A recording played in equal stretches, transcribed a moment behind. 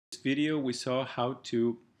video, we saw how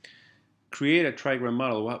to create a trigram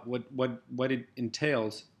model, what it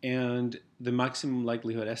entails, and the maximum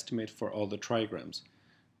likelihood estimate for all the trigrams,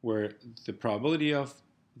 where the probability of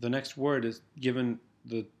the next word is given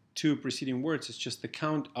the two preceding words is just the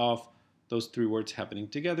count of those three words happening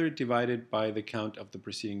together divided by the count of the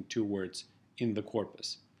preceding two words in the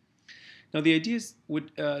corpus. Now the idea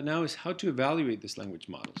now is how to evaluate these language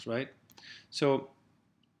models, right? So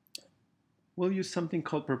we'll use something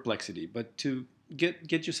called Perplexity, but to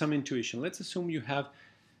get you some intuition, let's assume you have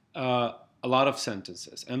a lot of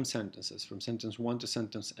sentences, M sentences, from sentence 1 to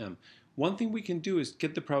sentence M. One thing we can do is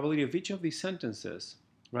get the probability of each of these sentences,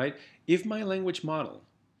 right? If my language model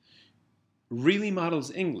really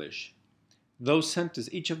models English,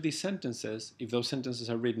 each of these sentences, if those sentences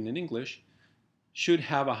are written in English, should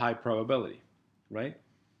have a high probability, right?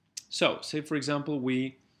 So, say for example,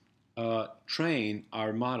 we train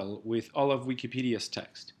our model with all of Wikipedia's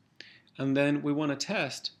text. And then we want to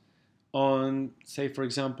test on, say, for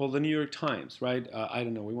example, the New York Times, right? I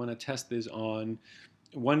don't know, we want to test this on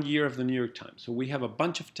 1 year of the New York Times. So we have a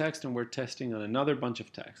bunch of text and we're testing on another bunch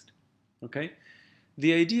of text, okay?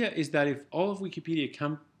 The idea is that if all of Wikipedia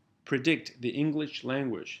can predict the English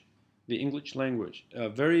language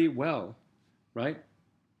very well, right?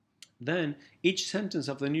 Then each sentence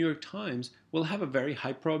of the New York Times will have a very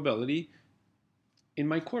high probability in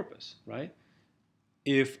my corpus, right?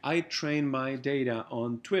 If I train my data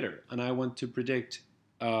on Twitter and I want to predict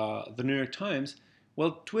the New York Times,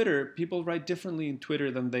 well, Twitter, people write differently in Twitter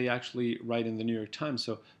than they actually write in the New York Times.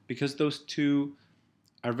 So because those two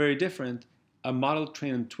are very different, a model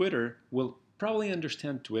trained on Twitter will probably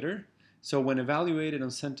understand Twitter. So when evaluated on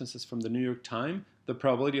sentences from the New York Times, the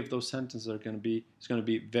probability of those sentences is going to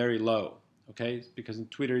be very low, okay? Because in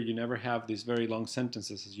Twitter, you never have these very long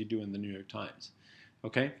sentences as you do in the New York Times,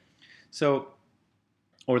 okay? So,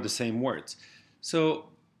 or the same words. So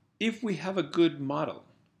if we have a good model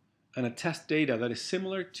and a test data that is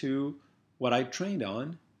similar to what I trained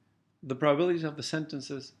on, the probabilities of the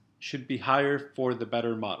sentences should be higher for the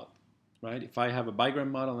better model, right? If I have a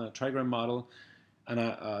bigram model and a trigram model, and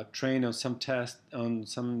I train on some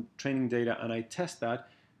training data, and I test that,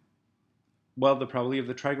 well, the probability of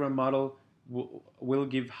the trigram model will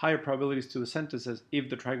give higher probabilities to the sentences if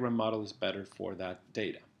the trigram model is better for that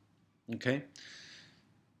data, okay?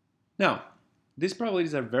 Now, these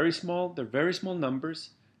probabilities are very small, they're very small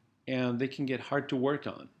numbers, and they can get hard to work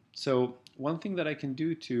on. So one thing that I can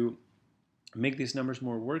do to make these numbers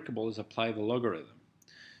more workable is apply the logarithm.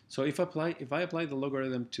 So if I apply the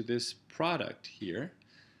logarithm to this product here,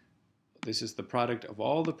 this is the product of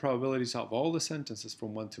all the probabilities of all the sentences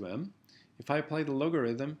from 1 to m. If I apply the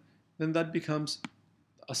logarithm, then that becomes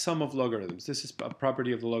a sum of logarithms. This is a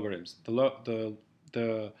property of the logarithms.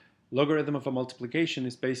 The logarithm of a multiplication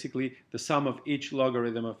is basically the sum of each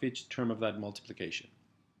logarithm of each term of that multiplication.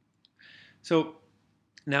 So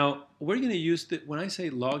now we're going to use when I say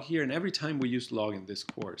log here, and every time we use log in this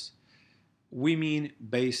course, we mean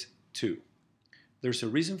base 2. There's a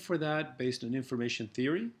reason for that based on information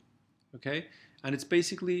theory, okay? And it's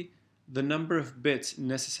basically the number of bits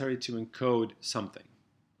necessary to encode something,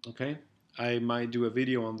 okay? I might do a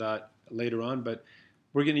video on that later on, but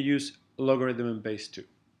we're going to use logarithm in base 2.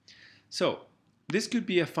 So this could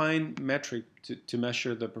be a fine metric to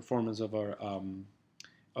measure the performance of our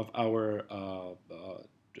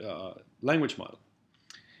language model.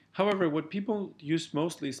 However, what people use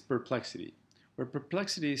mostly is Perplexity, where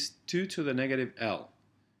Perplexity is 2 to the negative L,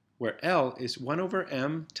 where L is 1 over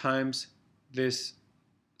m times this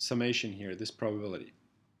summation here, this probability.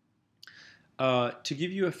 To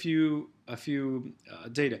give you a few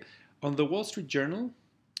data, on the Wall Street Journal,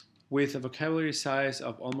 with a vocabulary size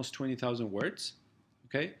of almost 20,000 words,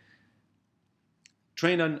 okay,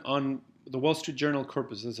 trained on the Wall Street Journal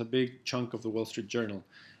corpus, that's a big chunk of the Wall Street Journal,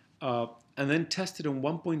 and then tested on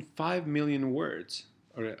 1.5 million words,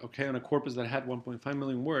 okay, on a corpus that had 1.5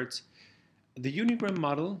 million words, the unigram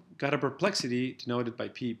model got a perplexity, denoted by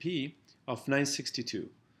PEP, of 962.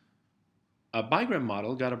 A bigram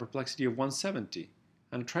model got a perplexity of 170,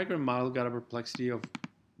 and a trigram model got a perplexity of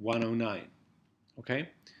 109, okay?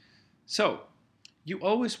 So, you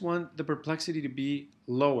always want the perplexity to be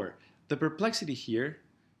lower. The perplexity here,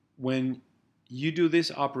 when you do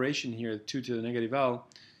this operation here, 2 to the negative L,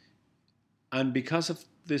 and because of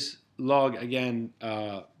this log, again,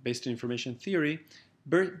 based on information theory,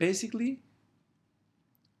 basically,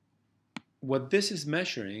 what this is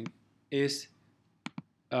measuring is,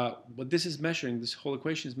 this whole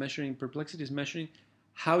equation is measuring, perplexity is measuring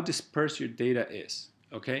how dispersed your data is,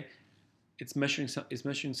 okay? it's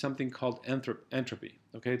measuring something called entropy.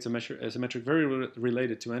 Okay, it's a metric very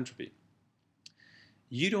related to entropy.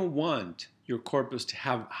 You don't want your corpus to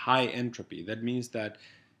have high entropy. That means that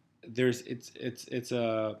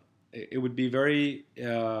it would be very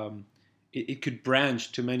it could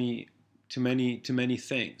branch to many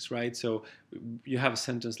things, right? So you have a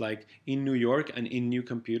sentence like in New York and in new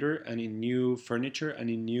computer and in new furniture and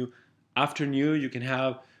in new after new you can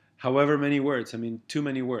have however many words. I mean, too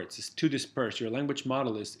many words. It's too dispersed. Your language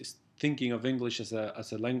model is thinking of English as a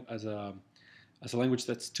language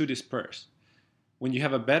that's too dispersed. When you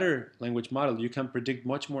have a better language model, you can predict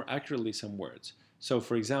much more accurately some words. So,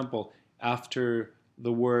 for example, after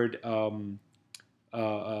the word uh,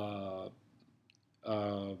 uh,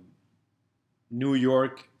 New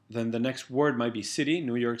York, then the next word might be city,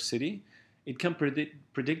 New York City. It can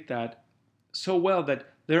predict that so well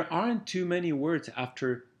that there aren't too many words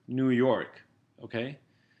after New York, okay?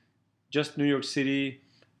 Just New York City,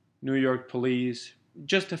 New York police,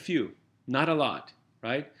 just a few, not a lot,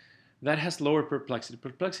 right? That has lower perplexity.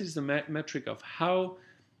 Perplexity is the metric of how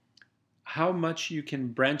much you can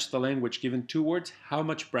branch the language given two words, how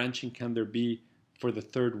much branching can there be for the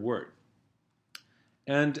third word.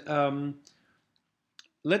 And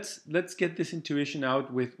let's get this intuition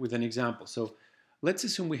out with an example. So let's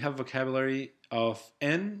assume we have vocabulary of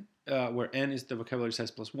n, where n is the vocabulary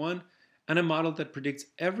size plus 1, and a model that predicts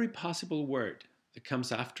every possible word that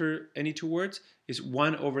comes after any two words is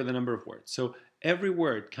 1 over the number of words. So every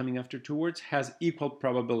word coming after two words has equal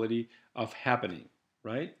probability of happening,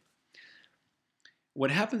 right?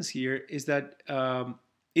 What happens here is that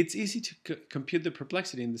it's easy to compute the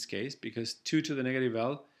perplexity in this case because 2 to the negative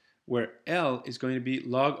L, where L is going to be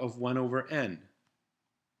log of 1 over n.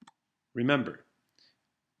 Remember,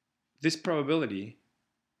 this probability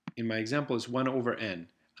in my example is 1 over n,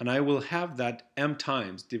 and I will have that m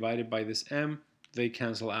times divided by this m, they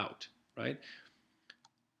cancel out, right?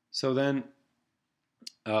 So then,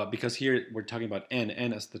 because here we're talking about n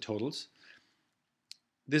as the totals,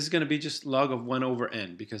 this is going to be just log of 1 over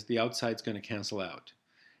n because the outside is going to cancel out.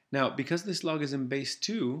 Now, because this log is in base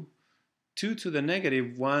 2, 2 to the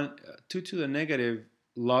negative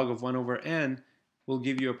log of 1 over n will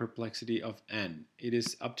give you a perplexity of n. It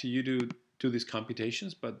is up to you to do these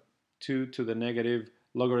computations, but 2 to the negative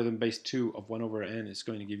logarithm base 2 of 1 over n is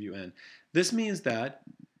going to give you n. This means that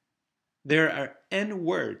there are n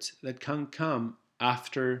words that can come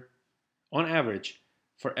after, on average,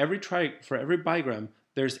 for every bigram,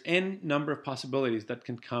 there's n number of possibilities that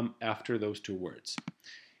can come after those two words.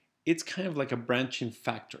 It's kind of like a branching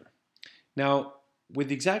factor. Now,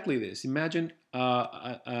 with exactly this, imagine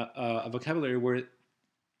a vocabulary where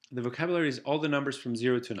the vocabulary is all the numbers from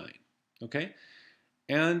 0 to 9, okay?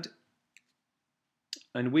 And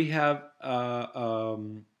we have,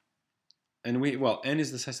 n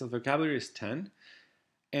is the size of the vocabulary is 10,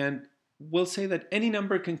 and we'll say that any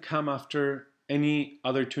number can come after any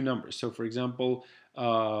other two numbers. So for example,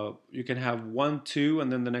 you can have 1, 2,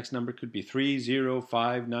 and then the next number could be 3, 0,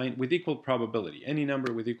 5, 9, with equal probability, any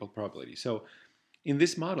number with equal probability. So in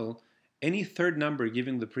this model, any third number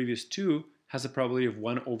given the previous two has a probability of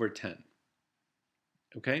 1 over 10.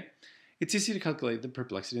 Okay? It's easy to calculate the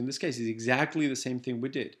perplexity in this case. It's exactly the same thing we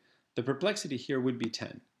did. The perplexity here would be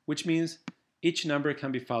 10, which means each number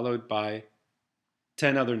can be followed by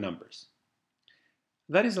 10 other numbers.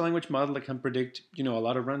 That is a language model that can predict, a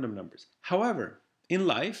lot of random numbers. However, in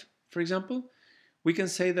life, for example, we can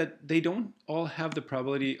say that they don't all have the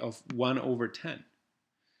probability of 1 over 10.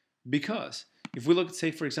 Because if we look,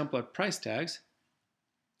 say, for example, at price tags,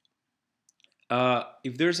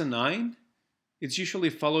 if there's a 9, it's usually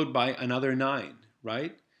followed by another 9,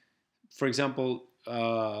 right? For example,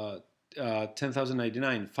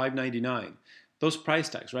 10,099, 599, those price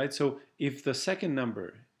tags, right? So if the second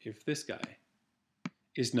number, if this guy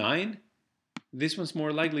is 9, this one's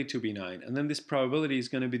more likely to be 9. And then this probability is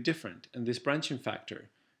going to be different. And this branching factor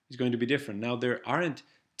is going to be different. Now, there aren't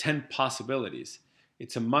 10 possibilities.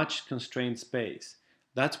 It's a much constrained space.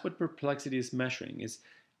 That's what perplexity is measuring, is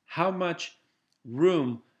how much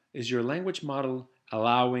room is your language model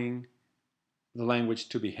allowing the language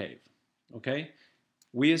to behave, okay?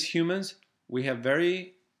 We as humans, we have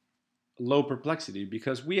very low perplexity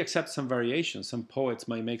because we accept some variations. Some poets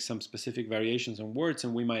might make some specific variations on words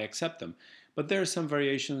and we might accept them. But there are some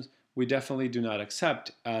variations we definitely do not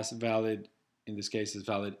accept as valid, in this case, as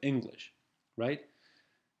valid English, right?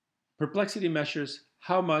 Perplexity measures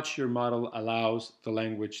how much your model allows the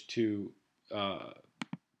language to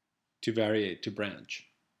vary, to branch.